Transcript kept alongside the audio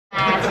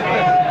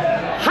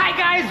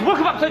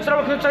clips that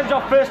we're going to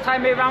our first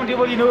time here around here.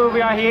 Well, you know where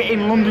we are here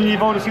in London.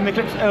 You've already seen the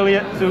clips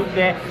earlier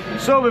there.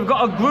 So we've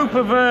got a group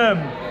of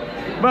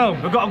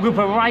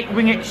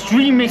right-wing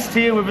extremists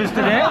here with us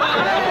today.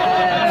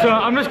 So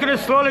I'm just going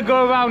to slowly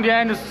go around here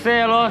and just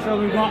say hello. So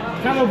we've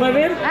got Carol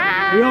Bevan.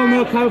 We all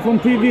know Carol from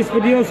previous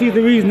videos. She's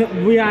the reason that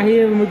we are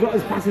here and we've got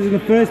us passes in the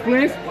first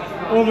place.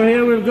 Over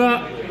here we've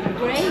got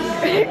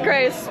Grace.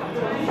 Grace.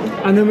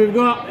 And then we've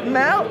got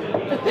Mel.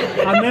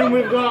 And then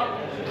we've got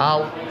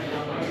Al.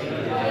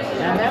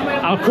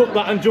 I'll cut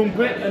that and jump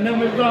it. And then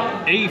we've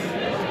got Eve.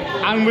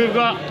 And we've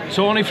got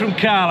Tony from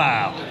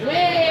Carlisle.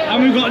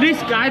 And we've got this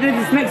guy, the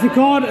dyslexic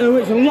auditor,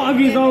 which a lot of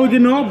you already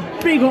know.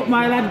 Big up,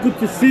 my lad, good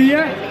to see you.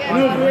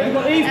 And over here we've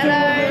got these two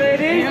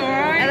ladies.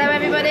 Hello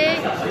everybody,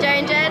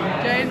 Jane Jen.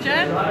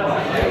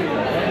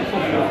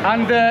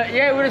 And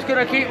yeah, we're just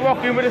going to keep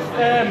rocking with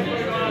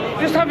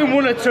just having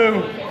one or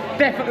two.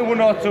 Definitely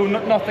one or two,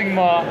 nothing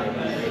more.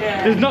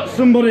 There's not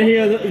somebody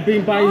here that has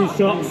been buying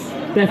shots.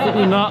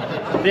 Definitely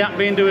not. They haven't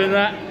been doing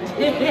that.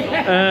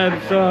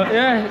 So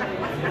yeah.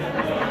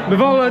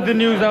 We've all heard the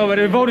news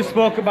already, we've already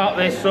spoke about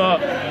this, so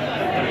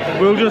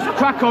we'll just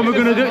crack on. We're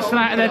going to do it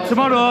tonight, and then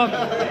tomorrow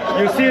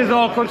you'll see us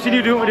all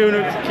continue doing what we're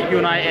doing and keep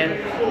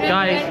united.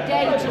 Guys,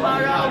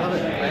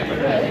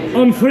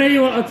 on three,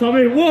 what a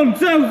Tommy. 1, 2,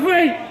 3!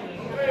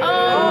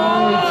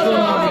 Oh,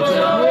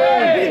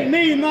 I didn't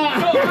mean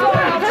that!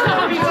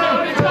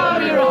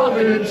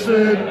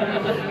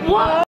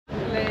 What?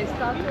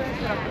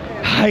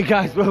 Hi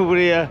guys, well we're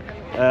here,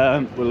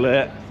 we're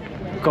late.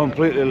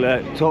 Completely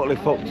late, totally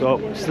fucked up,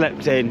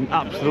 slept in,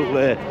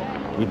 absolutely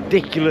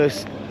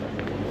ridiculous.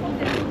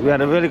 We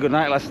had a really good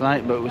night last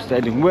night, but we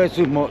stayed in way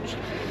too much.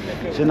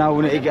 So now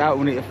we need to get out,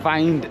 we need to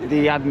find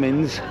the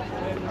admins,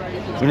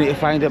 we need to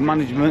find the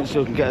management so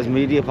we can get us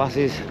media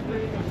passes.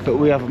 But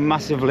we have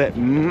massively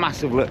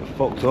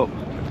fucked up,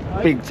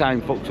 big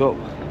time fucked up.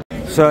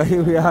 So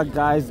here we are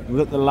guys,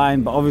 we're at the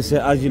line, but obviously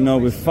as you know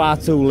we're far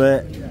too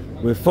late.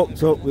 We're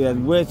fucked up, we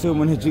had way too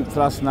many drinks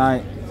last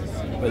night.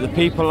 But the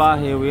people are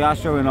here, we are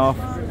showing off.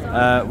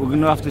 We're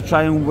going to have to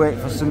try and wait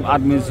for some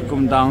admins to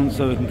come down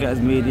so we can get us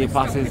media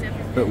passes.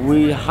 But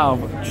we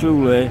have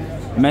truly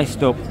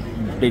messed up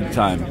big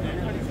time.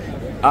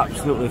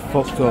 Absolutely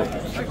fucked up.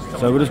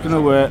 So we're just going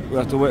to wait, we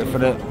have to wait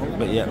for it.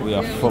 But yeah, we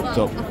are fucked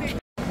up.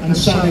 And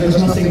sadly there's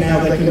nothing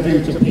now they can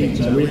do to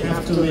Peter. We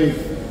have to live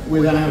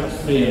without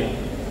fear.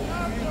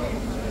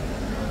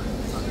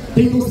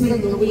 People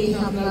think that we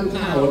have no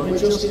power, we're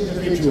just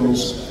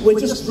individuals. We're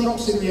just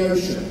drops in the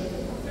ocean.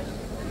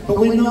 But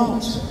we're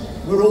not.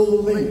 We're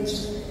all linked.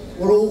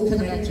 We're all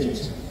connected.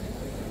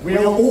 We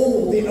are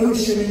all the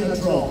ocean in a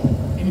drop.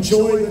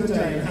 Enjoy the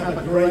day and have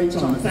a great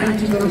time.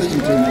 Thank you for listening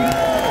to me.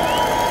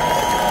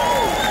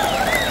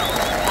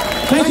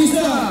 Thank you,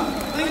 sir.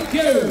 Thank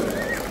you.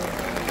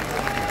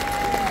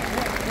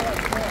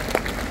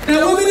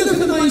 Now, when we look at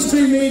the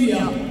mainstream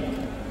media,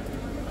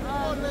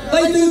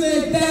 they do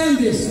their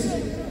damnedest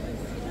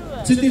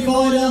to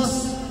divide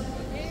us,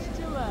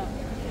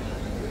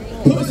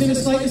 put us in a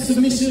state of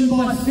submission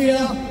by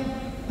fear,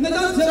 and they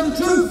don't tell the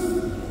truth.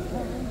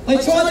 They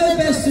try their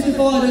best to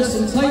divide us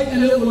and take a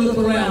little look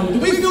around. Do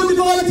we feel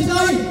divided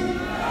today?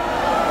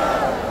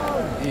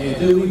 Yeah,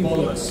 do we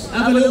bollocks?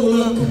 Have a little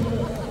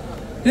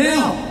look.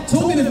 Now,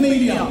 talking of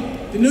media,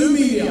 the new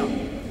media,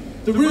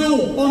 the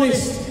real,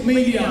 honest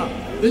media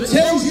that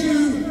tells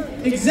you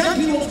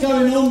exactly what's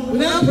going on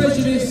without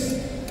prejudice,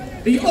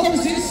 the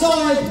opposite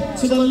side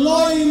to the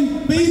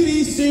lying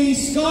BBC,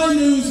 Sky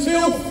News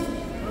filth.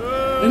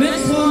 The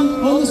next one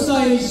on the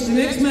stage, the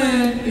next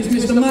man is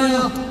Mr.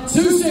 Mayor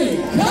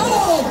Tusi. Come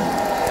on!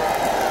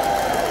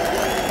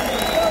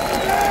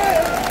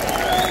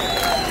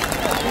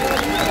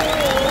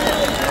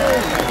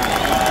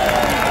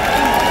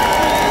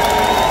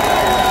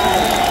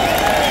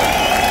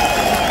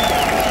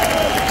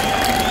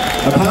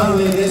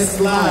 Apparently this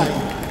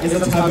flag is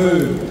a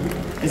taboo.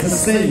 It's a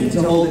sin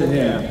to hold it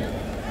here.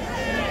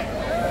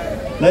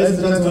 Ladies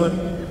and gentlemen,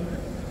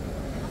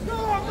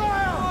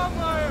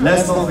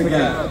 let's not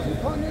forget,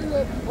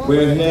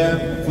 we're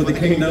here for the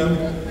kingdom.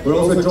 We're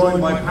also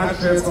joined by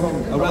patriots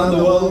from around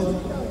the world.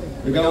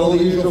 We've got all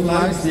the usual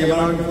flags, the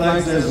American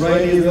flags, the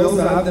Israelis, we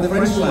also have the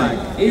French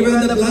flag.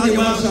 Even the bloody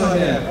Welsh are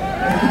here.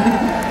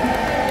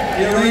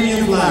 The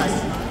Iranian flags.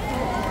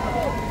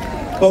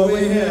 But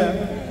we're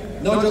here,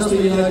 not just for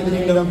the United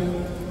Kingdom.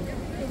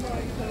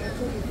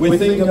 We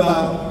think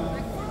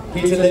about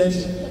Peter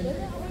Lynch,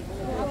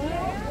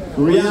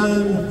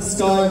 Rhiannon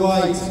Sky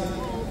White,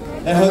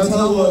 a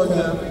hotel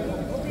worker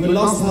who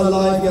lost her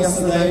life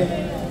yesterday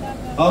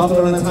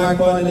after an attack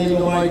by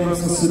illegal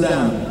migrants in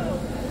Sudan.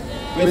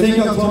 We think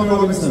of Tommy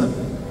Robinson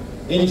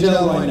in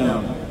jail right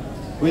now.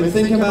 We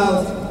think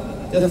about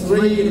the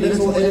 3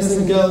 little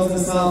innocent girls in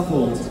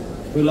Southport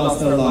who lost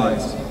their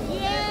lives.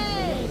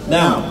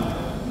 Now,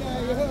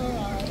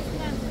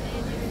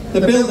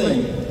 the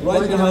building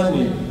right behind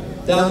me,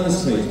 down the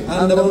street,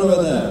 and the one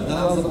over there, the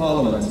House of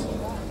Parliament,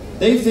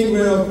 they think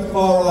we're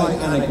far-right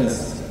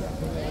anarchists.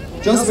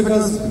 Just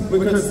because we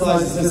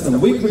criticise the system.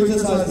 We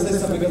criticise the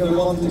system because we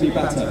want it to be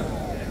better.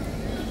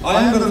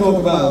 I am going to talk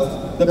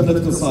about the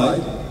political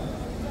side,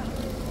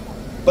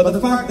 but the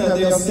fact that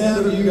they are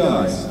scared of you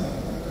guys.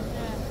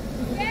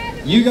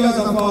 You guys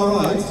are far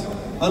right,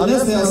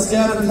 unless they are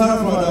scared and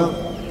terrified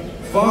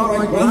of far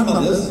right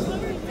grandmothers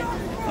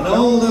and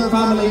all their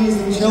families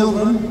and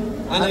children,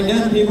 and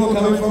again people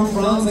coming from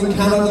France and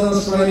Canada and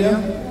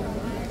Australia.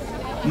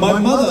 My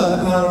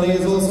mother apparently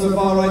is also a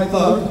far right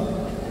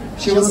thug.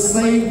 She was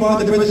saved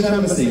by the British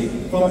Embassy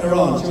from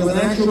Iran. She was an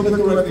actual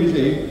political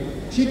refugee.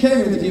 She came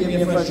here to give me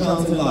a fresh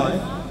chance in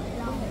life.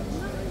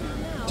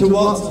 To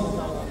what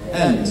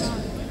end?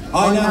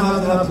 I now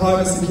have to have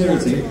private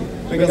security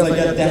because I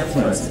get death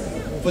threats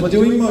for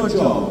doing my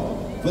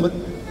job,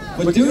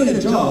 for doing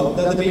a job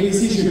that the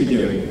BBC should be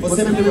doing, for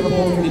simply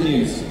reporting the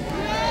news.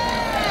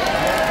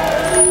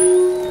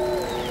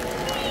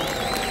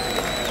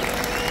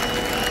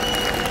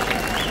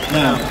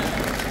 Now,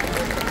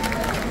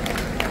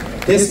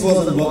 this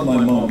wasn't what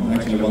my mom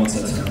actually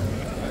wanted.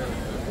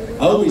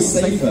 I will be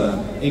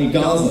safer in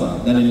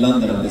Gaza than in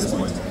London at this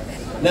point.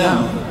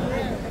 Now,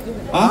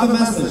 I have a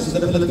message to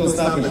the political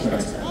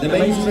establishment, the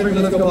mainstream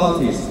political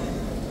parties.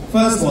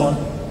 First one,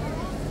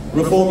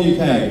 Reform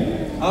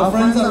UK. Our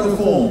friends at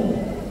Reform,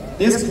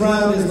 this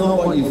crowd is not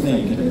what you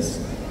think it is.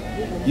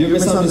 You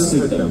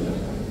misunderstood them.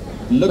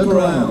 Look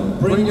around,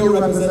 bring your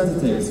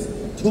representatives,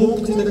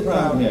 talk to the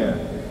crowd here.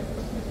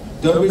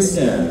 Don't be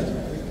scared.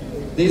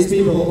 These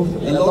people,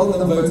 a lot of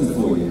them voted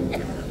for you.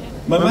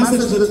 My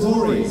message to the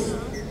Tories.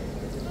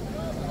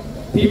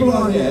 People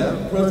are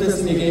here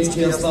protesting against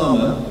Keir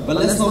Starmer, but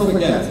let's not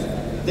forget,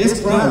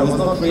 this crowd was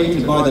not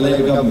created by the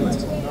Labour government.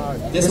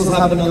 This was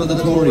happening under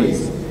the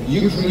Tories.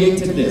 You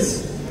created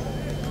this.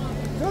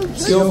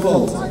 It's your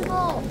fault.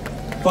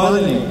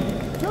 Finally,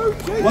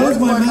 what is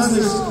my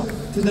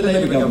message to the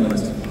Labour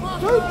government?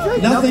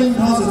 Nothing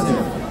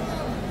positive.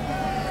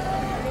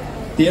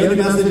 The only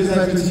message is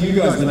actually to you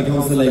guys when it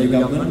comes to the Labour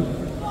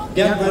government.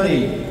 Get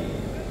ready.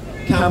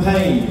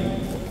 Campaign.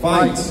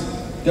 Fight.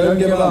 Don't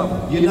give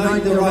up.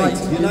 Unite the right.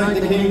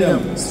 Unite the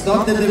kingdom.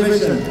 Stop the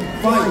division.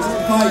 Fight,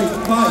 fight,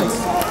 fight.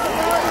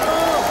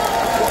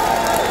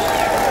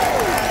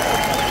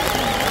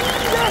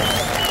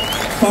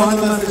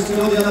 Final message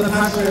to all the other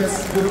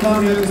patriots who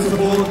come here to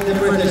support the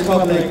British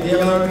public,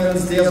 the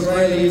Americans, the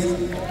Israelis,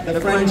 the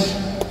French.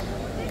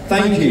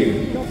 Thank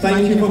you.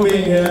 Thank you for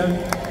being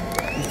here.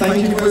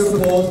 Thank you for your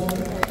support.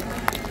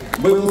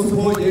 We will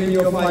support you in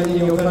your fight in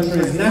your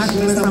countries.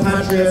 Nationalists and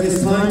patriots,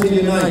 it's time to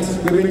unite.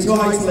 We've been too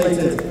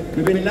isolated.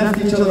 We've been left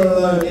each other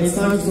alone. It's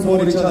time to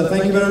support each other.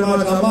 Thank you very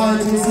much. I'm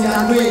Marti,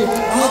 and we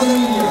are the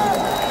media.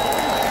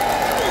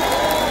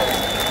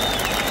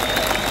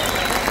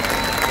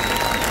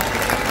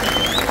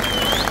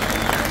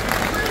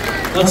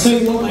 I'll tell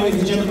you what, ladies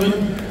and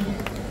gentlemen,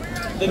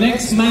 the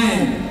next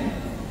man,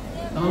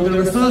 and I'm going to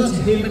refer to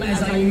him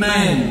as a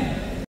man.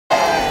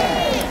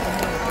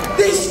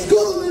 This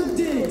government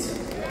did.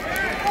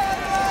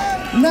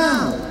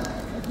 Now,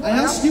 I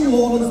ask you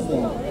all as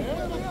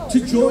one to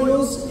join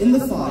us in the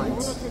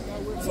fight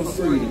for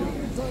freedom,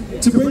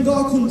 to bring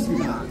our country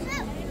back.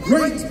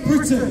 Great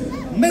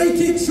Britain, make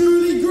it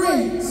truly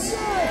great.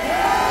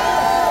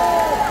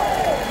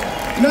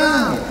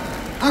 Now,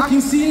 I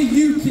can see a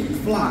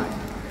UKIP flag.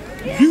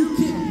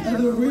 UKIP are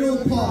the real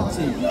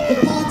party, the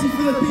party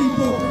for the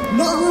people,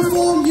 not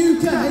Reform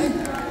UK.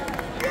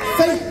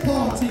 Fake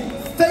party,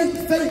 fake,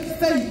 fake,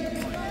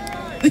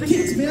 fake. They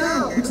kicked me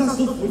out because I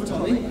stood with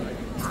Tommy.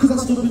 Because I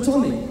stood with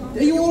Tommy.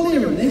 Are you all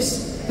hearing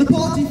this? The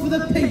party for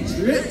the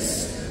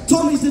patriots.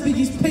 Tommy's the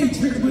biggest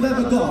patriot we've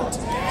ever got.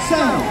 So,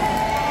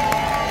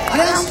 I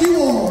ask you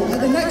all, at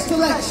the next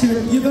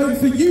election, you vote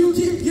for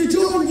UKIP, you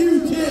join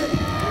UKIP.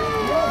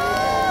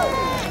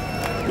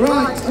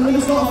 Right, I'm going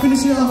to start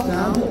finishing off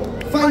now,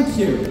 but thank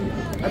you.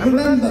 And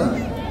remember,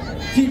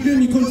 keep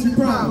doing your country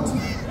proud.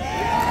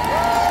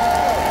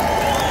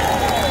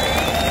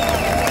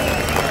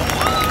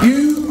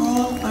 You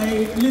are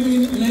a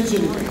living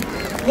legend.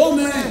 One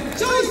man,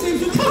 Johnny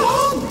Simpson, come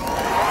on!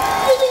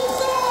 Living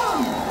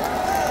song!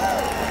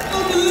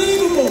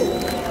 Unbelievable!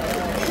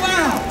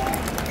 Wow!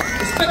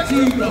 Respect to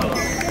you,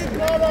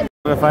 brother.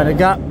 We'll find a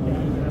gap.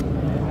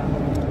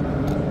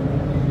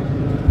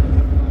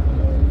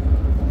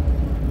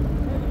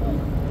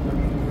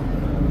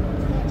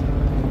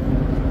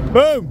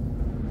 Boom!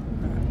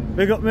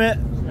 Big up, mate.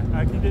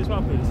 Can you do this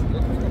one, please?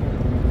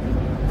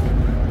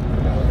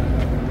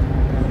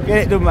 Get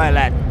it done, my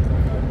lad.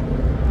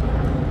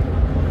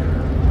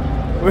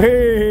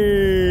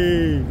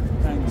 Whee!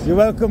 Thanks. You're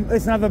welcome.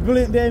 Listen, have a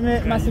brilliant day,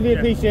 mate. Massively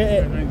appreciate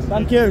it. Thanks.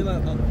 Thank you.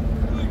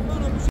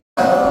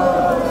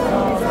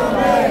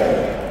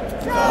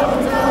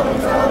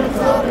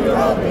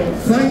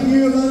 Thank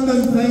you,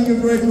 London. Thank you,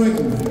 Great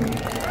Britain.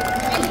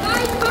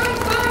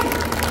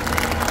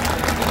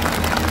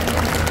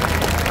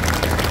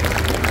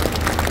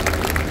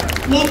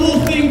 One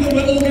more thing that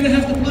we're all going to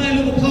have to play a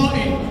little part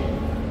in.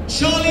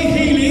 Charlie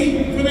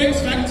Healy from X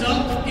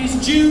Factor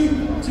is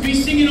due to be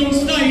singing on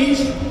stage,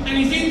 and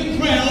he's in the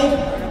crowd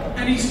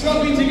and he's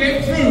struggling to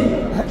get through.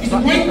 It's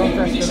a great thing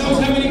because it shows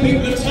how many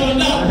people have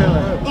turned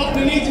up, but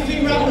we need to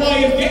figure out a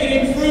way of getting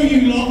him through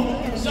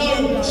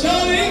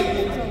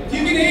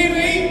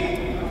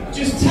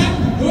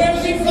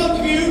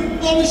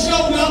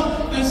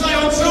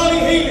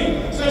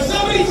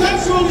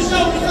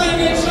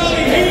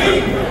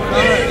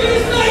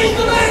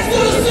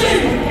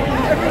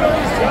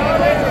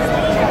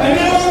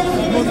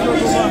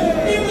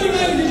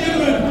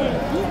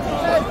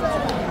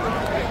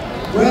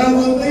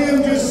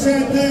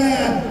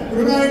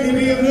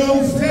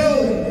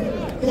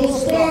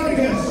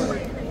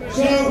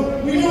So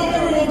we want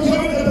everyone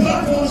coming to the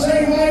platform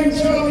saying, I'm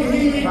Charlie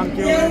Healy. Thank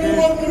you. We only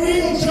want the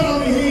real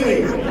Charlie Healy.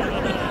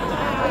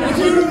 If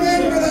you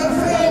remember that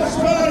film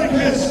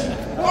Spartacus,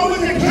 what was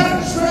the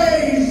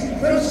catchphrase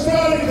from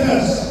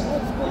Spartacus?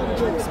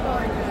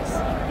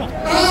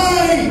 I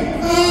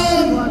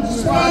am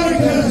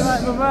Spartacus.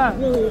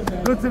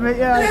 Good to meet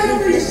you.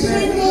 Every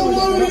single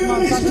one of you in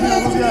this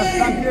crowd today,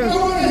 Thank you. I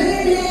want to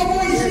hear your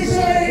voices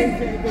saying,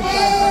 I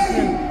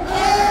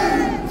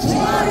am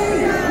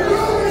Charlie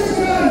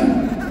Robinson.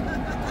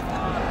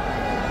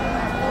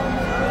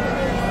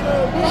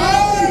 I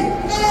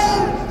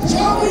am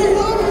Charlie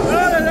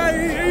Robinson.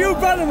 Are you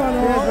better, man?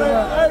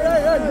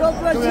 Hey, God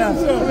bless you,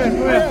 sir. Come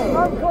here.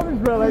 I'm coming,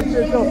 bro. I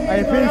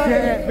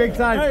appreciate it, big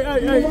time.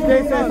 Hey.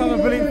 Stay safe, have a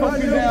brilliant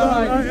fucking day,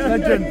 alright?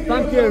 Legend,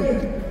 thank you.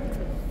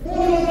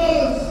 One of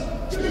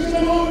us, just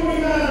an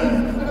ordinary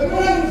man, a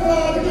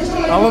grandfather just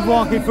like I love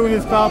walking through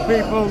this crowd,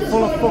 people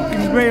full of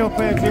fucking real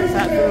patriots,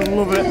 absolutely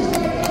love it.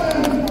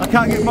 I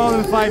can't get more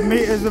than 5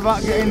 metres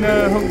without getting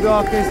hugged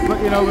darkest,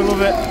 but you know, we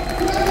love it.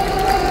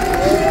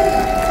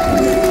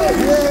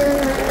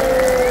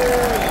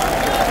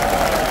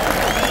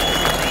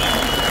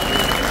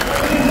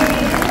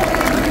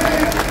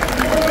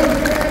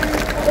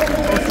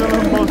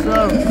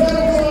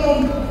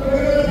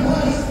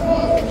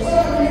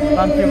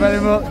 Thank you very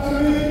much.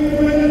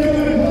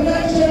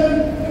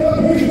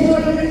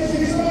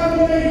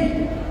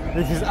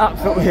 This is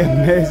absolutely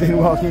amazing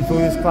walking through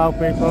this crowd,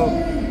 people.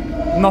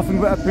 Nothing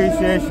but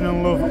appreciation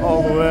and love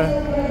all the way.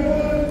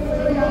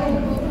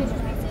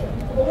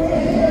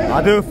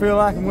 I do feel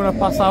like I'm going to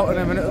pass out in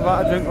a minute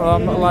without a drink, well,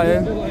 I'm not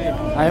lying.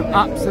 I am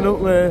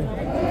absolutely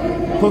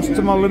pushed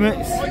to my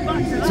limits.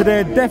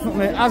 Today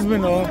definitely, as we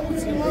know,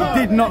 it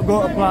did not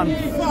go to plan.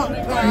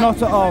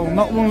 Not at all,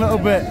 not one little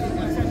bit.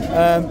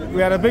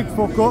 We had a big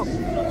fuck up,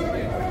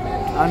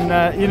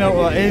 and you know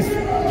what it is.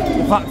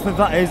 The fact of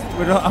that is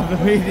we don't have the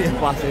media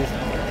passes.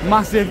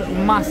 Massive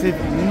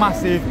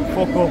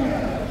fuck up.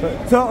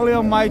 But totally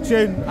on my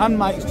chin and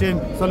Mike's chin.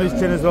 It's on his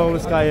chin as well,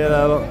 this guy here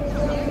there, look.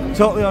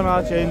 Totally on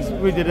our chins.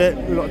 We did it.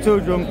 We got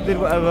too drunk, did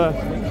whatever.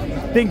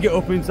 Didn't get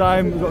up in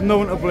time. We've got no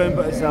one to blame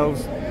but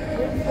ourselves.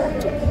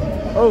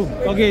 Oh,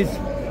 doggies.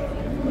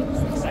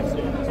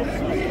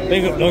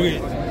 Big up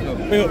doggies.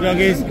 Big up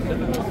doggies.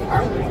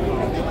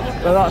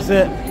 But that's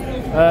it.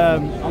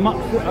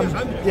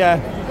 Yeah,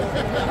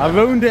 I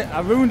ruined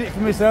it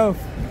for myself.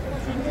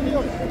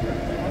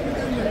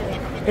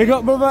 Big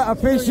up, brother. I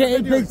appreciate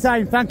it big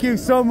time. Thank you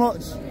so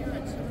much.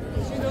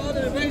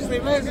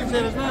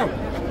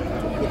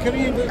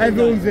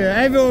 Everyone's here.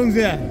 Everyone's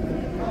here.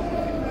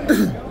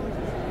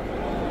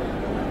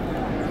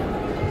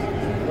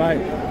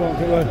 Right, don't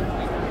get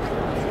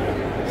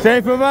one.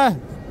 Safe, brother.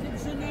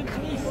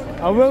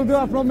 I will do.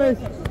 I promise.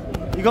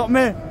 You got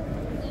me.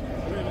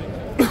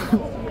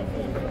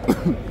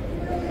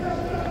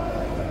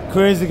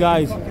 Crazy,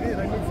 guys.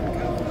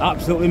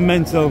 Absolutely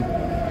mental.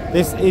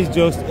 This is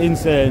just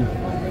insane.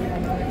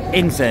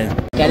 Insane.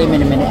 Get him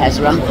in a minute,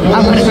 Ezra. I'm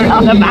going to put it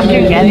on the back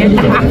and get him.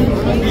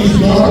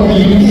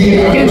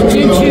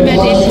 Two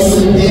minutes.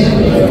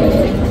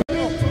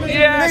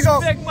 Yes,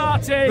 Big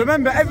Marti.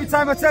 Remember, every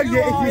time I tell you,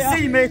 if you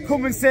see me,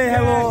 come and say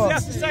hello. You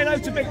have to say hello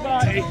to Big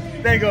Marti.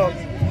 There you go.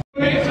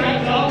 Next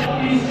actor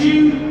is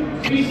due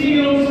to be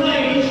seen on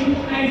stage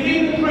and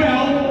in the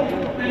crowd,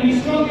 and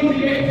he's struggling to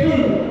get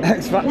through.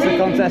 X Factor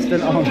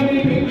contestant on.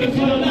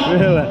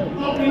 Really?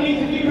 We need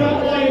to figure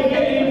out a way of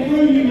getting him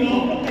through, you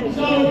lot.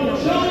 So,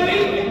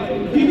 Charlie,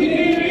 if you can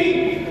hear me,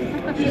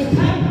 just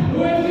tap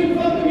whoever's in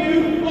front of you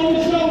on the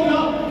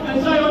shoulder and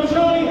say, I'm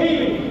Charlie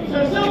Healy. So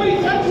if somebody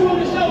taps you on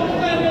the shoulder,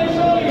 stand there,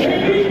 Charlie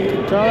Healy.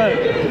 Charlie.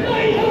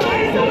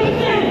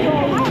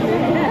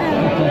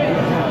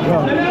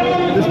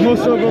 This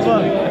muscle, brother.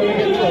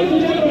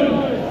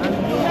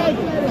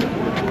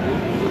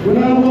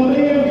 Now, what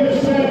Liam just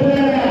said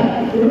there,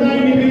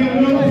 reminding me of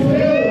another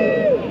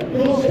film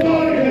called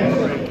Spartacus.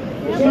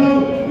 So,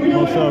 we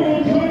don't have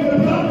everyone coming to the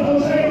platform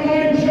saying,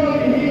 I'm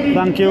Charlie Healy.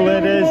 Thank you,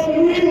 ladies. The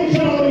real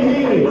Charlie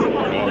Healy.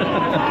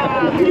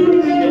 Do you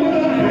remember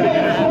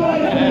that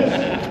Spartacus?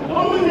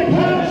 What was the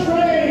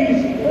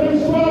catchphrase from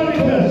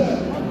Spartacus?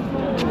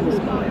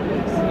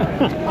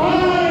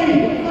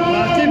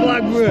 Marti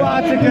Blagborough.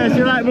 Spartacus,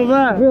 you right,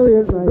 brother?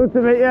 Brilliant, mate. Good to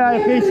meet you, I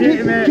appreciate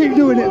it, mate. Keep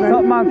doing it, mate.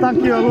 Top man,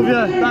 thank you, I love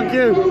you. Thank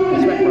you.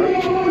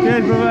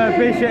 Cheers, brother,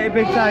 appreciate it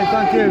big time,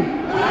 thank you.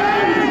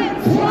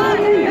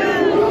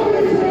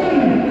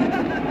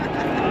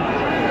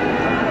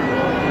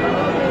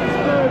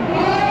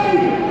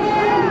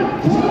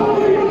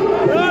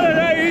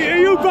 Are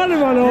you better,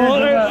 man?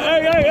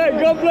 Hey,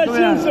 God bless you,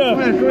 sir.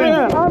 Come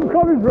here. I'm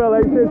coming for a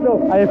lecture, so.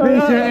 I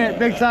appreciate it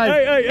big time.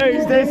 Hey.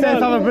 Stay safe,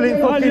 have a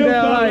brilliant fucking day,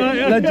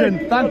 alright? Legend,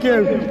 thank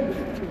you.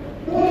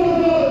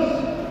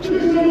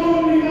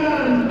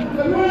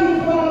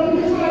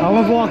 I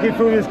love walking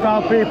through this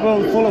crowd,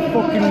 people, full of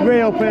fucking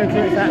real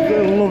patriots,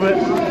 absolutely love it.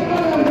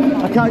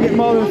 I can't get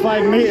more than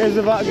 5 metres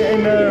without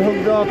getting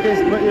hugged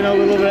darkest, but you know,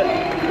 we love it.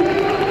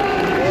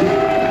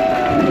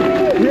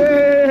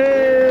 Yay!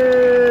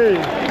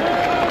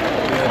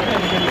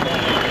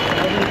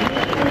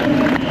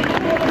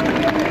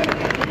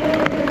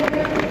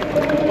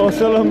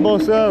 Hustle and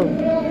bustle.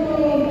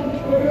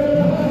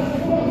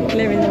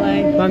 Clearing the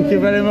way. Thank you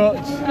very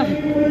much.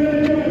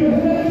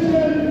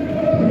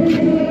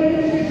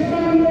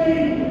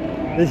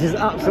 This is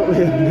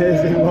absolutely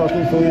amazing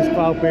walking through this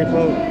crowd,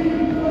 people.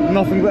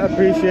 Nothing but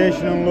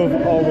appreciation and love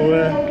all the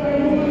way.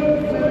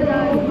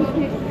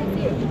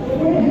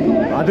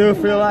 I do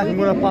feel like I'm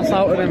going to pass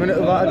out in a minute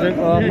without a drink,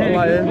 or I'm not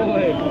lying.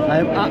 I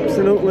am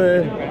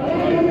absolutely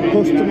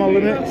pushed to my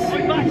limits.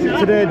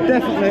 Today,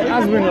 definitely,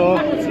 as we know,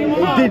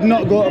 it did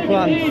not go to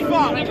plan.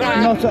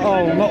 Not at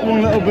all, not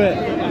one little bit.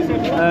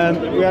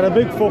 We had a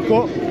big fuck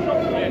up,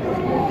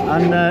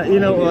 and you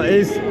know what it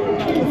is.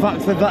 The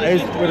fact of that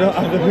is, we don't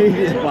have the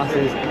media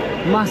classes.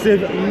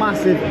 Massive,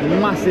 massive,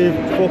 massive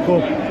fuck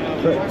up.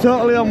 But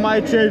totally on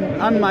my chin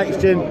and Mike's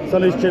chin. It's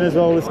on his chin as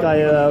well, this guy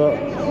here. Look.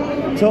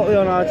 Totally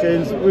on our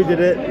chins. We did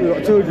it. We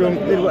got too drunk,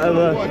 did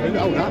whatever.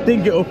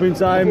 Didn't get up in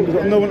time. We've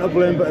got no one to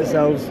blame but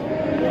ourselves.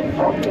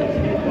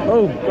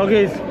 Oh,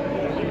 doggies.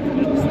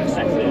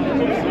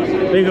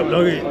 Big up,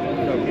 doggies.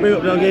 Big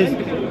up, doggies.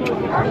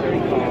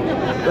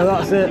 So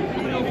that's it.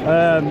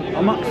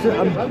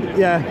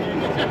 Yeah.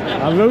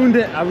 I ruined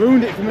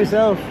it for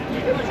myself.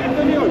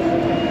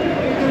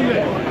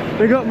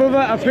 Big up, brother.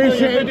 I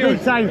appreciate it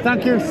big time.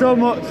 Thank you so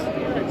much.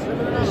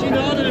 She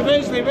know the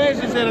diversity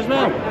races there as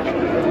well.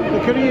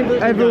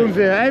 Everyone's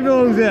here.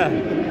 Everyone's here.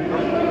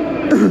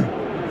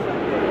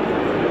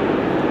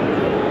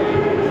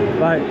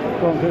 Right,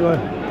 come on, keep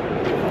going.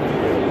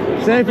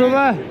 Safe,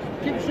 brother.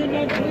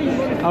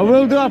 I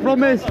will do, I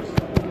promise.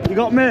 You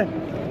got me.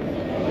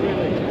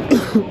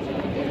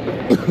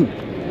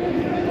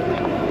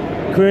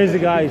 Crazy,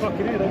 guys.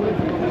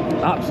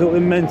 Absolutely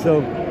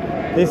mental.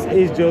 This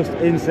is just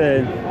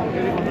insane.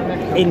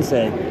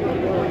 Insane.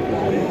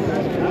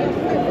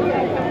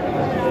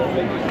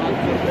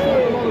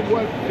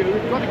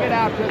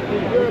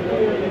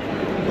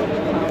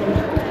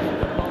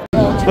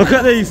 Look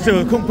at these two.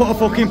 I couldn't put a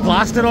fucking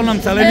plaster on, I'm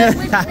telling you.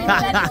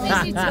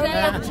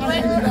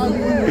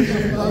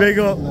 Big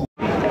up.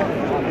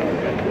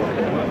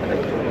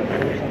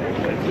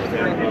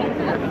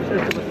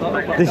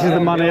 This is the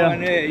man here.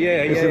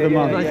 This is the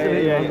man. What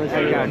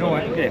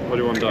do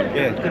you want done? I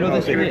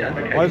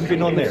haven't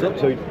been on this up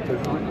to.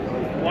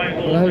 What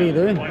the hell are you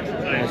doing?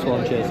 Nice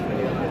one, cheers.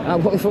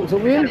 What the fuck's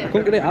up with you? I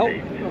couldn't get it out.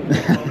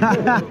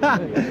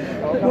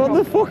 What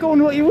the fuck? I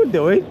wonder what you were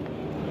doing.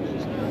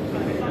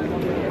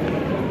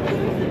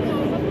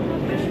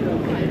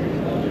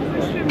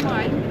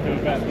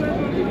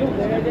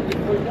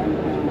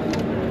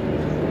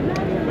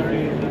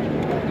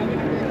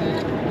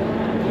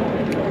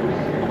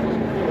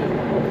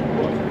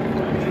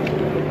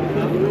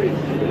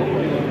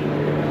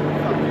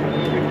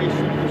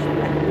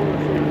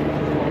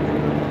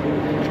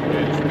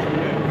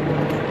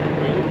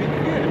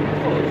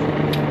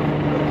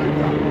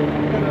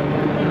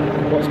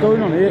 What's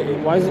going on here?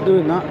 Why is it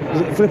doing that?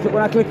 Does it flip it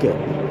when I click it?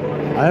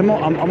 I'm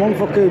on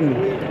fucking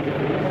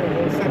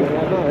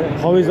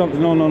horizontal.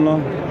 No.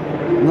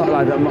 I'm not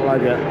like that, I'm not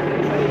like that.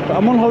 But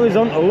I'm on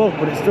horizontal, look,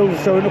 but it's still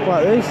showing up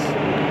like this.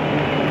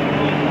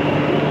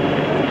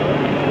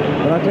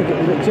 When I click it,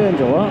 does it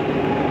change or what?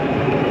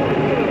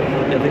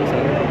 Yeah, I think so.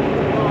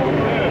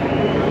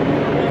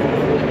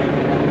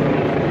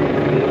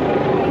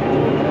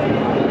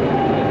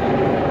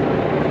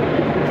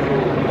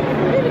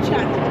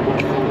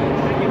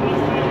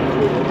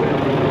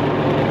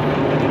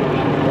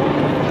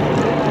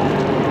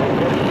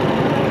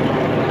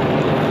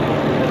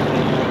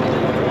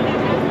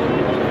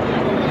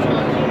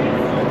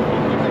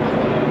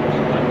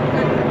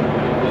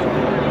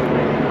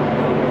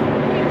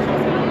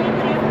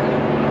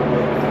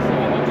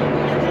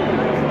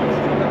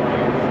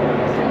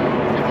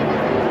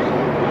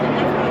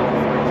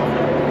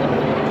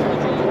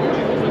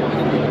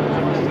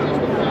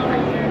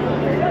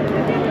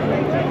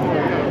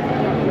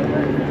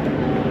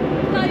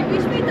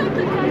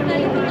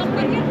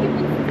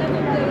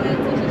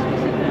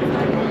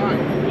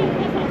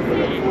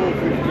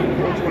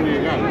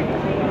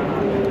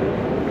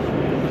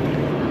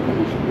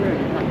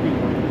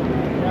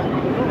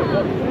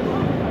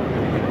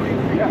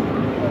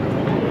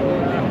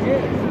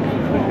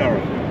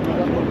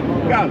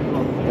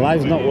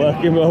 Live's not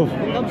working, bro.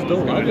 I'm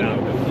still live now.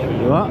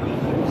 You what?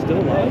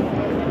 Still live.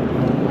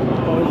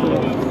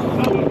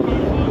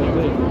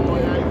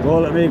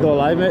 Don't let me go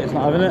live, mate. It's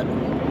not having it.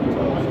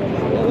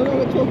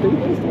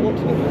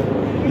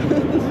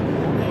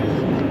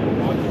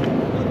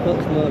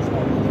 That's nice.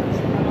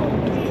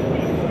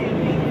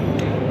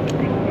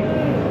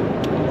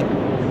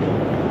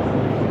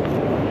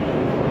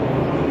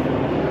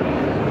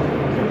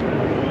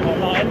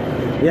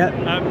 Yeah.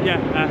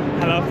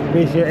 Hello.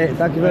 Appreciate it.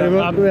 Thank you very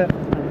much.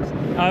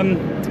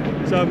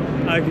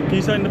 Can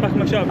you sign the back of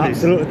my shirt, please?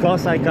 Absolutely, of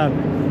course I can.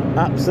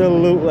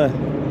 Absolutely.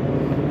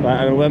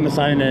 Right, I'm going to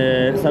sign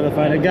let's have a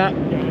find a gap.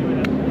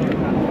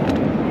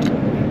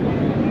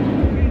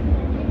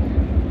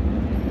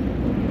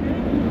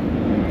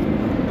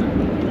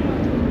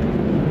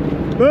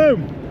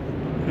 Boom!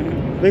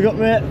 Big up,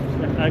 mate.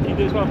 Can you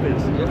do this one,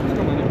 please? Yeah, just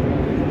come on in.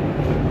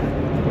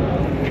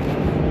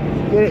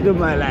 Get it done,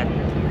 my lad.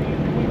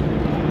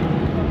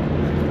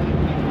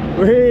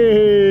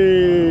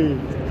 Whee!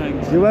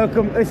 Thanks. You're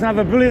welcome. Listen, have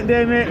a brilliant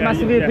day, mate. Yeah,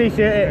 Massively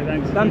appreciate it.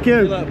 Thanks. Thank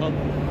you.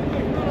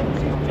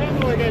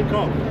 Channel again,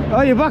 Cobb.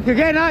 Oh, you're back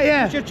again, aren't you?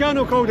 What's your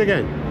channel called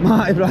again?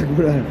 Marti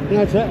Blagborough.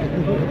 That's it.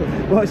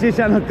 What's your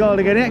channel called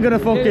again? He ain't got a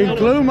fucking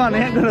clue, man.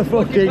 He ain't got a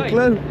fucking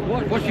clue.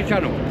 What's your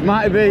channel?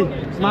 Marti B.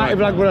 Marti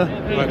Blagborough.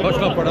 Right, let's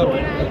go for that.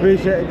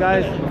 Appreciate it,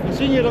 guys. I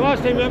seen you the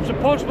last time you had some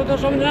Portsmouth or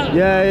something like that.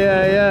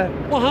 Yeah.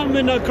 What happened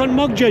when that cunt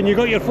mugged you and you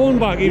got your phone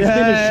back? He was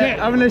doing his shit.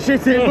 Having a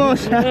shit in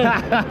bush.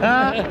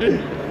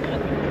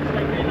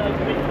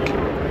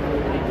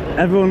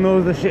 Everyone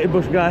knows the shitty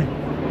bush guy.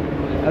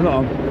 I'm not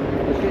on.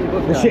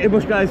 The shitty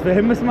bush guy is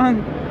famous,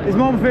 man. He's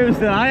more famous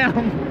than I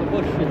am.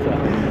 Bush shitter.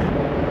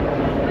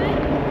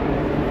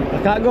 I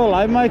can't go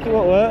live, Mike. It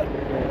won't work.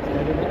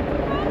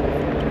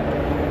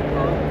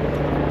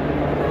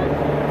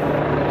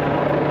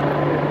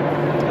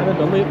 I haven't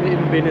done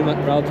even been in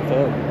that crowd to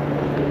film.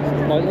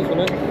 It's pointless,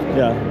 isn't it?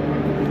 Yeah.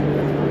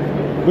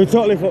 We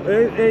totally fuck.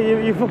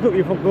 You fuck up,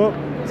 you fuck up.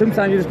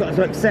 Sometimes you just got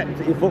to accept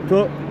that you fucked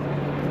up.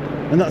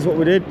 And that's what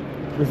we did.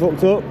 We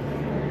fucked up.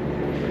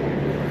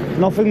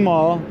 Nothing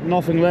more,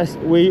 nothing less.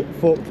 We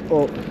fucked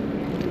up.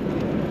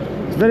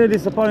 It's very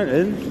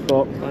disappointing,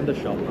 but And a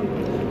shot.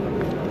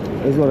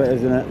 it is what it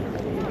is, isn't it?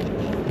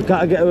 You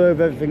can't get away with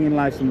everything in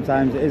life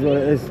sometimes. It is what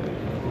it is.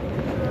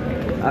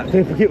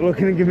 People keep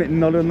looking and giving it a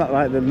nod and that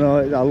like they know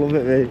it. I love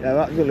it, mate. I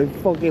absolutely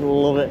fucking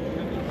love it.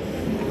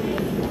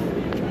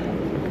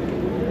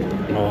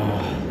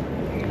 Oh.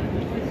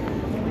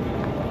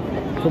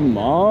 Come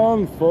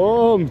on,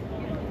 fun.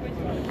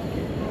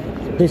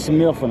 It's pissing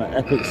me off on an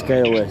epic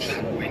scale, this.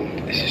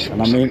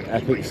 And I mean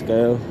epic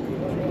scale.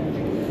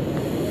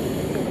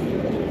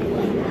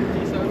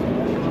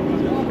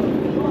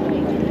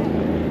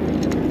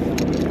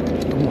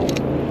 Come on.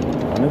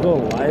 I want to go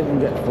live and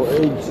get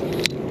footage.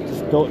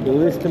 Just don't do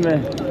this to me.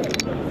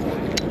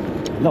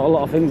 Not a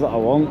lot of things that I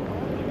want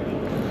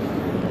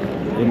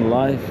in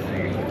life.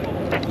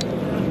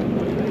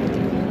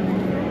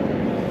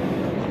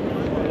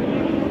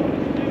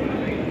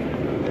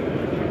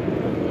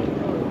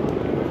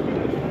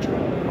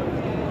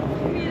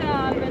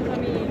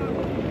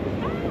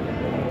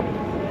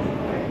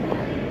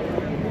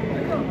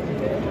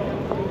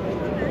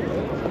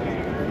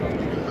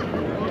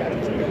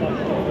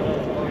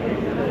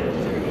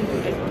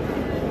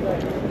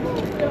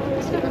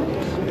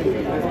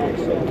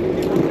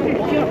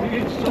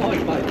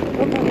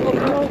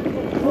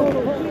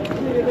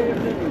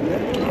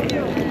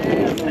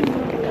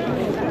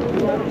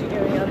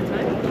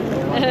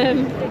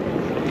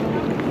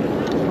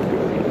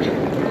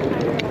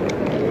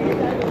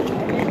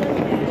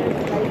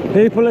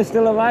 People are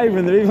still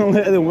arriving, they're even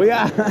later than we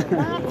are. Alright,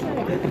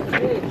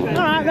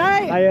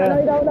 mate. I know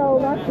you don't know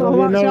that. you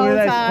know me,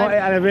 that's spot it,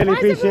 and I really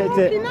appreciate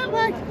it. That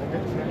way?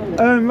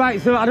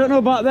 Right, so I don't know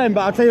about them,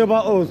 but I'll tell you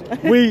about us.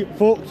 We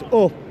fucked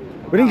up.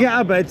 We didn't get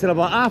out of bed till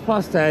about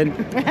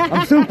 10:30.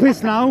 I'm still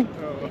pissed now.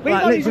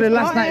 Like literally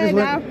last night just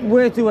went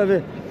way too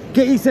heavy.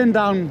 Get your son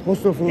down,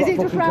 hustle for that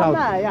fucking crowd.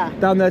 There, yeah?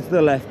 Down there to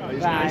the left.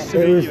 Right.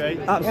 It was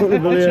absolutely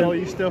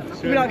brilliant.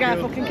 You don't get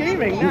a fucking key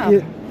ring now.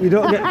 You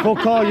don't get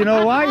fuck all, you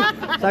know why?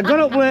 So I got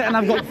up late and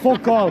I've got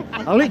fuck all.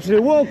 I literally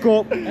woke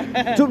up,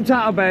 jumped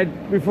out of bed,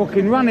 we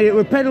fucking ran here,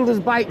 we pedalled his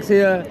bikes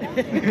here,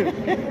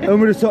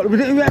 and we just talked. We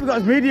haven't got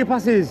his media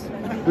passes.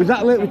 It was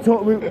that late, we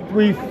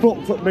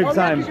fucked up big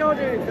time. You're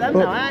doing it for them But,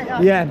 now, aren't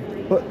you? yeah,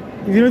 but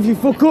you know, if you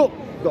fuck up,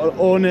 you've got to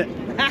own it.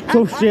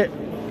 Tough shit,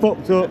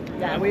 fucked up.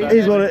 Yeah, It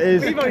is what it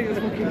is. We've only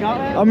just fucking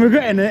got it. I'm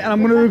regretting it, and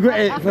I'm going to regret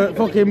it for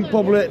fucking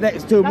probably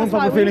next 2 months.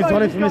 I'll be feeling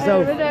sorry for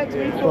myself.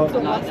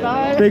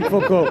 Big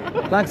fuck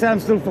up. Like I say, I'm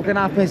still fucking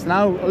half pissed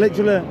now,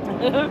 literally.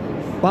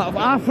 But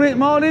half 3 in the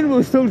morning, we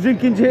were still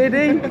drinking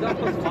JD.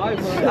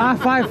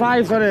 Half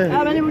 5, sorry.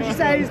 How many would you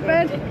say it's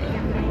been?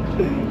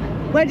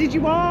 Where did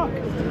you walk?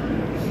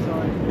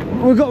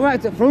 We got right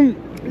to the front.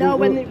 No,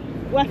 when they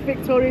left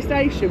Victoria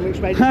Station, which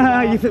made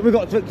You think we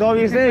got to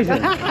Victoria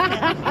Station?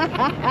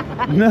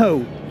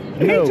 No.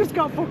 We just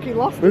got fucking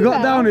lost. We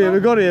got down here, we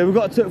got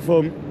to the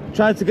front,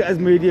 tried to get his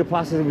media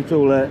passes and we were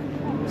too late.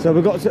 So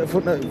we got to the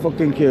front of the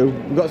fucking queue.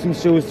 We got some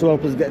shoes to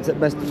help us get to the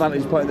best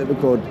vantage point that we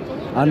could.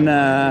 And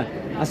I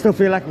still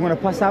feel like I'm going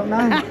to pass out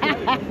now.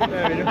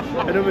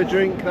 Another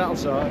drink, that'll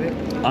sort it.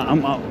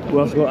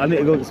 I need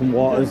to go get some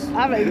waters.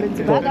 I haven't even been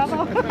to bed, have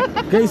I?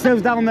 Get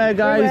yourselves down there,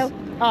 guys.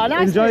 Oh,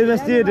 nice. Enjoy the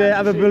rest of your day.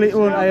 Have a brilliant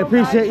one. I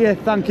appreciate you.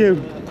 Thank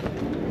you.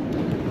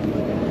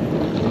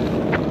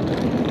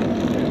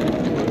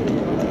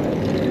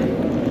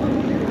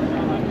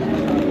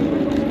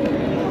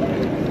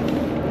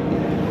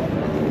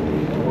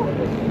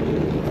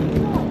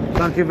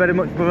 Thank you very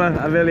much, brother.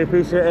 I really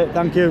appreciate it.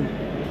 Thank you.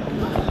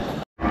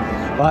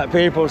 Right,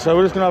 people, so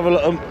we're just going to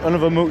have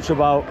another mooch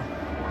about,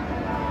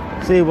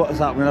 see what's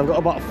happening. I've got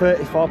about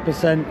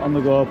 34% on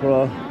the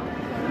GoPro.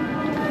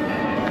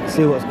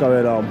 See what's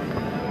going on.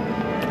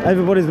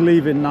 Everybody's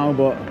leaving now,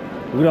 but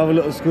we're going to have a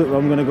little scoot where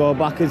I'm going to go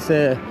back and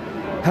say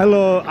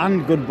hello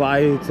and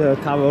goodbye to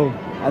Carol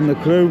and the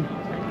crew.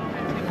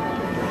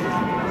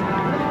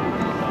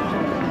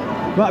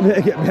 Might be able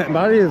to get better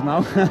barriers now.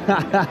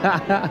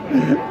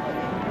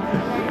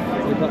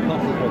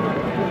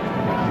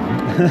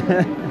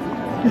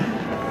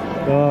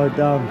 Oh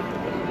damn.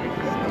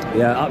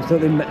 Yeah,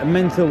 absolutely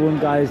mental one,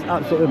 guys.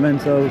 Absolutely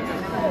mental.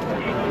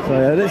 So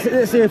yeah,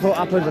 let's see if what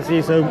happens. I'll see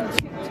you soon.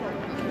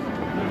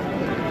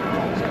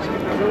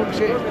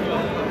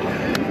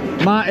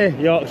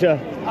 Marti, Yorkshire.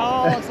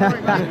 Oh,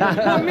 sorry, mate.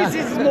 My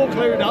missus is more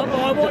clued up.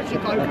 I watch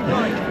it,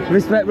 mate.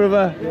 Respect,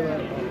 brother.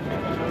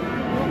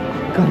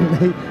 Come on,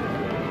 mate.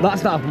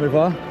 That's not happened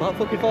before. About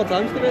fucking 4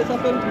 times today it's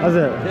happened. Has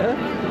it?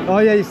 Yeah. Oh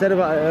yeah, you said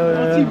about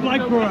it.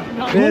 Marti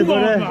Blagborough. Cheers,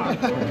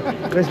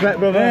 brother. Respect,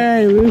 brother.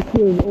 Hey,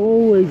 listen,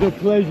 always a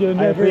pleasure.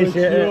 Never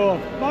appreciate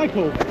it.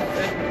 Michael.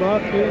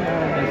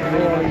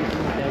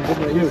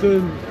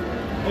 Listen,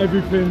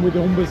 everything with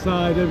the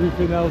Humberside,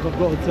 everything else, I've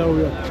got to tell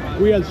you.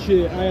 We had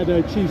shit. I had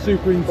a chief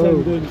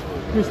superintendent,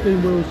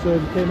 Christine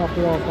Wilson, came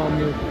after our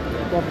family,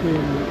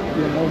 fucking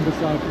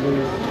Humberside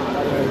police.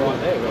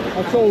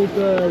 I told,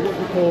 what do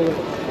you call it?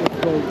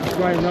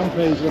 Brian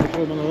Rampage when I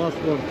called him on the last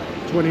one,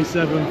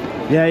 27.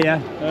 Yeah, yeah.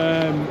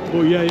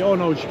 But yeah, oh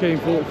no, she came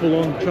full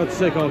on, tried to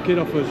take our kid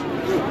off us.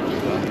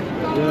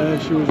 Yeah,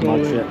 she was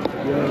all in.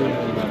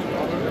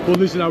 Yeah. But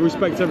listen, I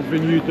respect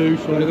everything you do.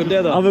 So have a good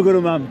day, though. Have a good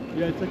one, man.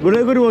 Yeah, take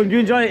Good one. You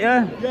enjoy it,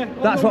 yeah? Yeah.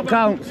 That's what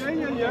counts.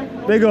 Yeah.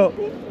 Big up.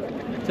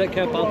 Take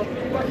care, pal.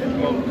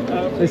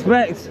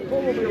 Respect.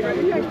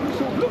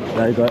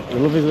 There you go. The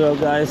love is real,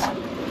 guys.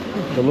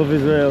 The love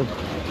is real.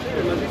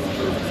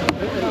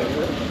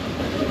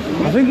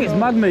 I think it's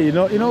mad, me. You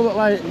know that,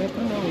 like,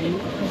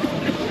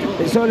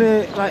 it's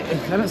only like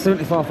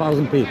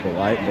 74,000 people,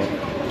 right? But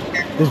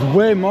there's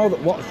way more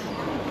that watch.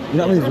 You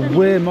know what I mean? There's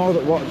way more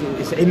that watch.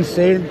 It's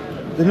insane.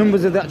 The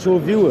numbers of the actual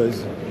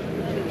viewers,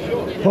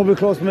 probably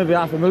close to maybe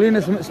 500,000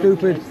 or something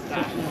stupid.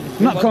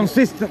 Not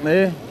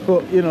consistently,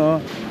 but you know,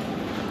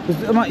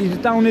 you're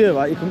down here,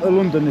 right? You come to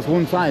London this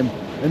one time,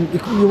 and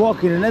you're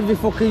walking, and every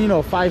fucking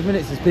 5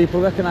 minutes there's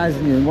people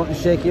recognising you and wanting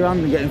to shake your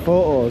hand and getting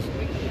photos.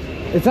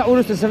 If that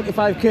was just a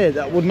 75k,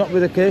 that would not be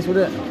the case, would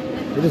it?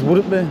 It just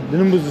wouldn't be. The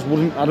numbers just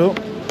wouldn't add up.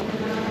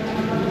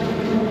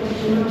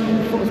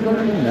 What's going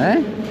on in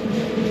there?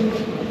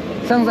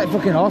 Sounds like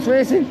fucking horse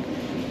racing.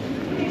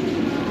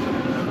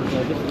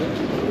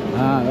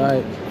 Ah,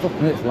 right.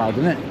 Fucking it's loud,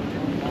 isn't it?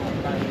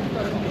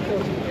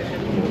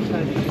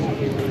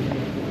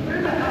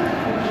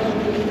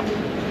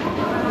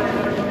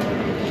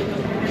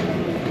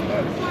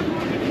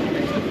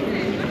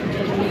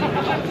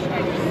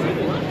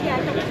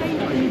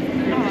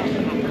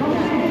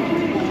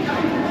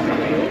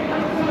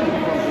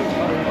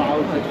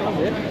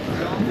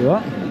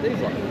 What?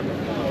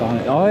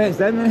 Oh, it's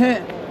them, isn't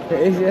it? It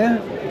is, yeah.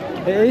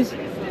 It is.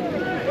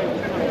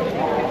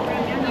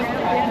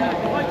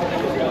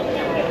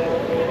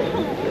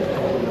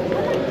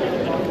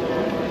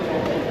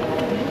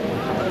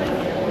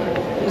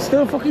 It's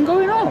still fucking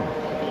going on.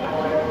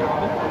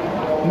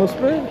 Must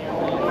be.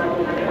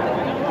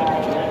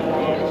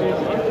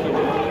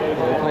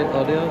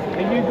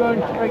 Are you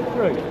going straight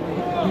through?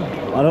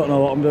 I don't know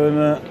what I'm doing,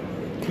 mate.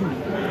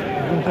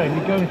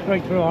 You're going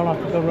straight through, I'll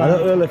have to go round. I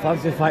don't really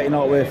fancy fighting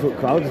out way through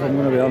crowds, if I'm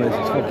going to be honest.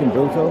 It's fucking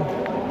brutal.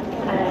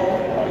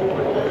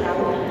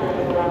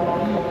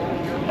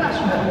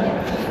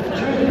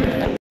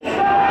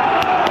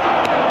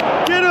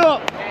 Get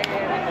up!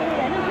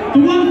 The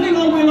one thing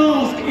I will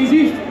ask is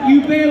if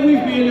you bear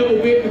with me a little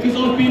bit, because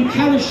I've been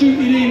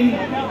parachuted in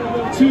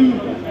to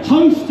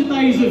host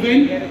today's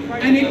event,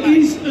 and it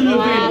is an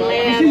event.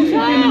 This isn't a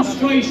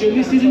demonstration,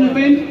 this is an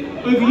event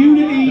of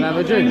unity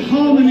and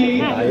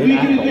harmony.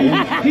 We're going to do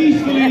this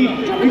peacefully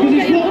because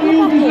it's what we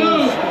all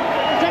deserve.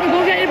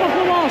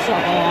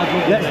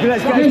 Let's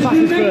get his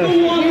passes first.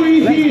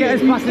 Let's get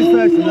his passes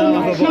first and then I'll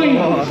have a bottle of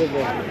water.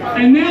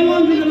 And now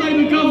under the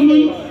Labour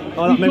government, oh,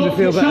 that made me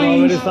feel better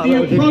already. That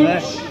little thing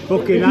there.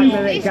 Fucking that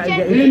minute, can't get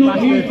they're his not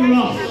here for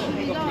us.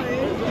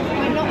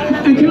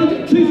 And can I do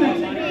 2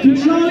 seconds? Can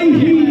Charlie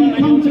Healy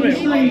come to the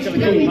stage,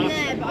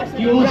 please?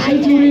 You are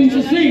scheduled in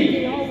to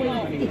sing.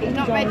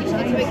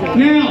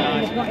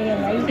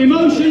 Now,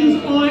 emotions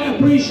I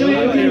appreciate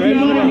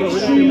are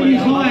extremely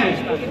high.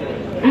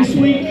 This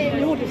week,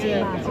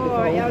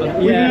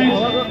 we had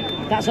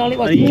That's all it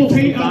was. Paul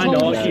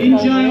Peter in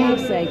jail,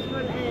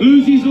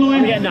 lose his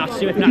life because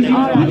he was put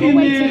in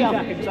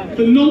there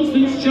for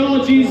nonsense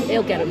charges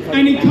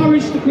and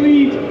encouraged to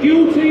plead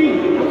guilty.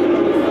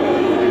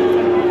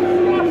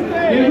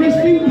 They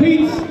rest in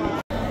peace.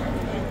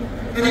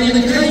 And in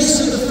the case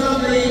of the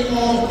family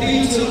of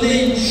Peter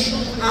Lynch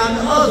and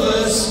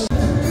others,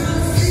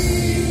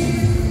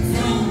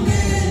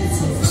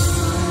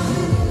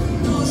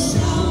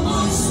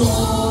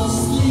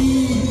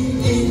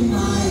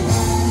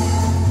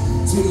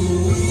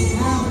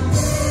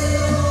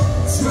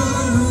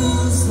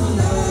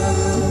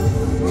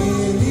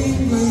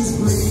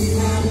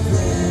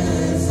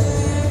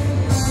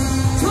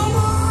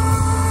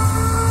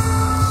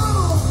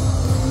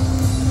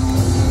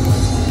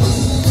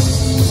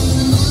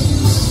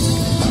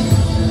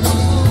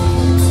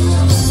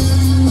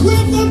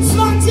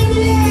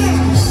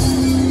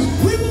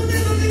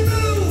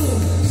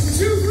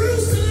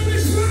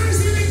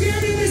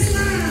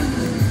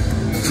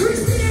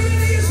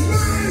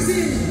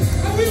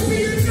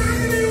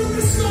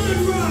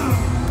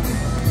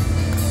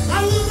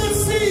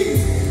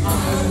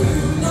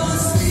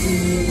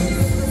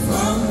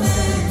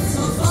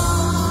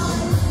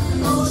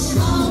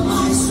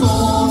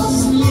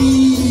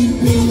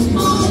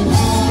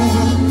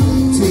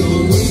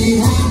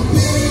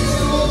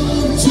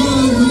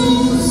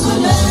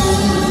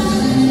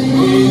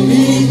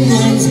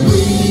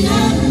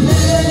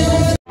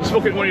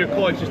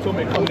 Clyde just told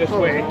me to come this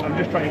way. I'm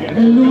just trying to get.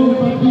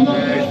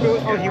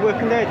 Oh, you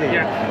working there, do you?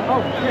 Yeah.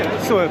 Oh,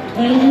 yeah. So,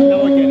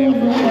 Now I get it.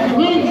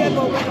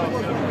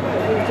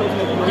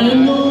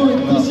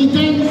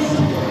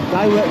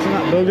 guy works in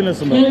that building or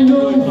something.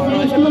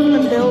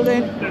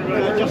 Building.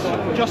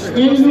 Just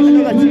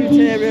another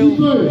tutorial.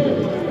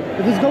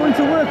 If he's going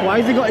to work, why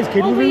has he got his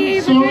kid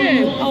with him?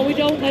 Oh, we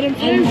don't let him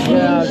through.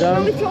 Yeah, I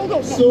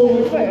don't.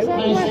 So, I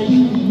say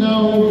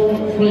now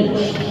French.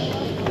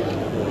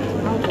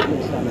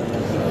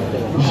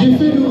 J'ai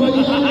fait le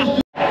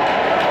voyage.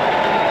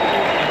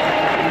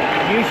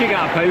 You should get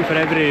a pound for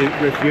every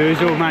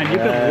refusal, man.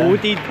 You've been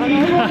loaded.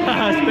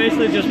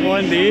 Especially just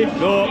one day.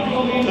 No.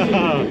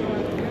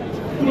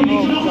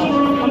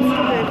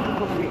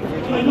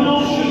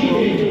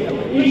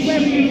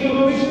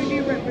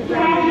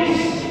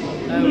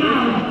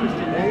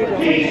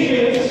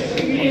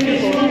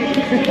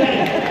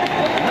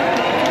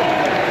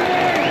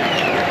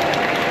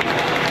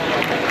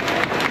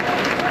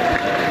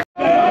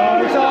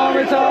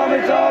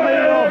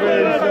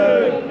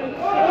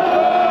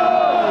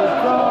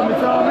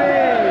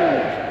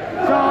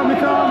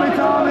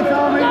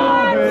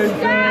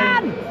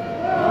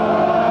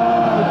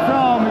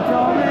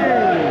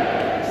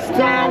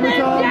 Tommy Robinson. Tommy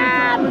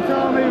Robinson.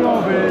 Tommy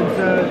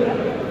Robinson.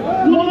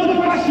 One of the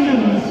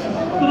questions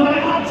that I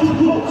had to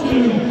put to.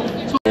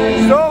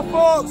 So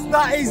folks,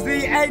 that is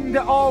the end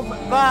of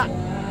that.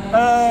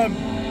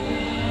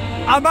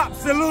 I'm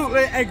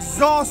absolutely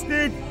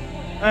exhausted.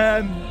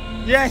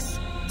 Yes,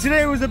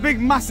 today was a big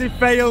massive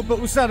fail, but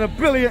we had a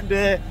brilliant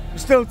day. We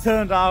still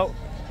turned out,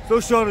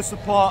 still showed the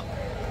support,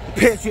 the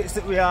patriots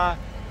that we are,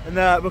 and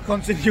we'll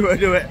continue to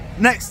do it.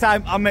 Next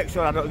time I'll make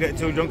sure I don't get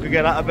too drunk and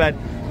get out of bed.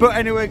 But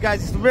anyway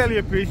guys, just really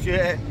appreciate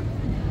it.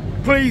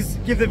 Please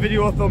give the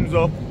video a thumbs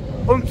up.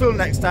 Until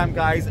next time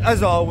guys,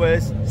 as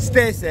always,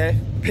 stay safe,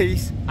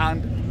 peace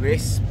and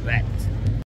respect.